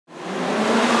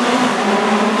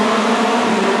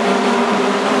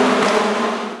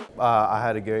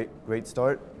had a great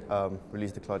start.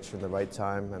 Released the clutch in the right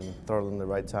time and throttle in the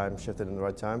right time, shifted in the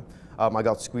right time. I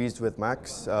got squeezed with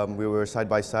Max. We were side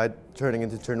by side turning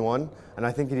into turn 1, and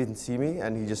I think he didn't see me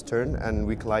and he just turned and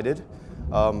we collided.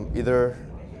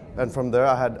 And from there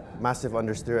I had massive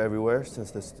understeer everywhere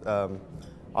since this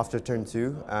after turn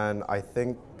 2, and I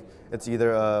think it's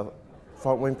either a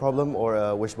front wing problem or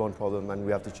a wishbone problem, and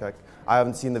we have to check. I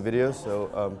haven't seen the video,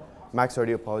 so Max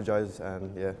already apologized,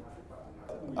 and yeah.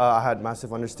 I had massive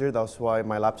understeer. That's why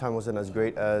my lap time wasn't as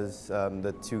great as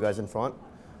the 2 guys in front.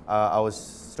 I was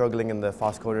struggling in the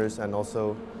fast corners and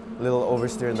also a little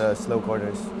oversteer in the slow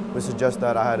corners, which suggests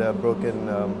that I had a broken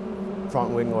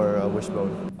front wing or a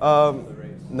wishbone.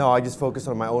 No, I just focused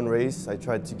on my own race. I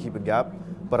tried to keep a gap,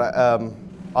 but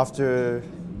after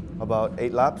about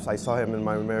 8 laps, I saw him in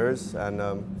my mirrors, and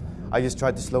I just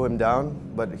tried to slow him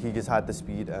down, but he just had the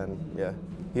speed, and yeah,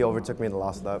 he overtook me in the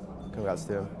last lap. Congrats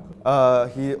to him.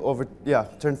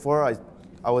 Turn 4,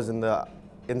 I was in the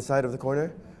inside of the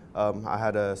corner. I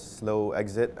had a slow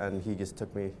exit, and he just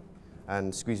took me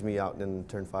and squeezed me out in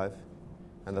turn 5,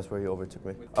 and that's where he overtook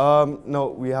me.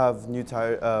 No, we have new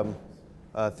tire,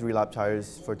 3-lap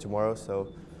tires for tomorrow, so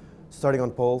starting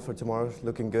on pole for tomorrow,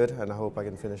 looking good, and I hope I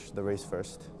can finish the race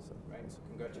first. So. Right,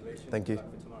 congratulations. Thank you. For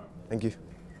tomorrow. Thank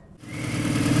you.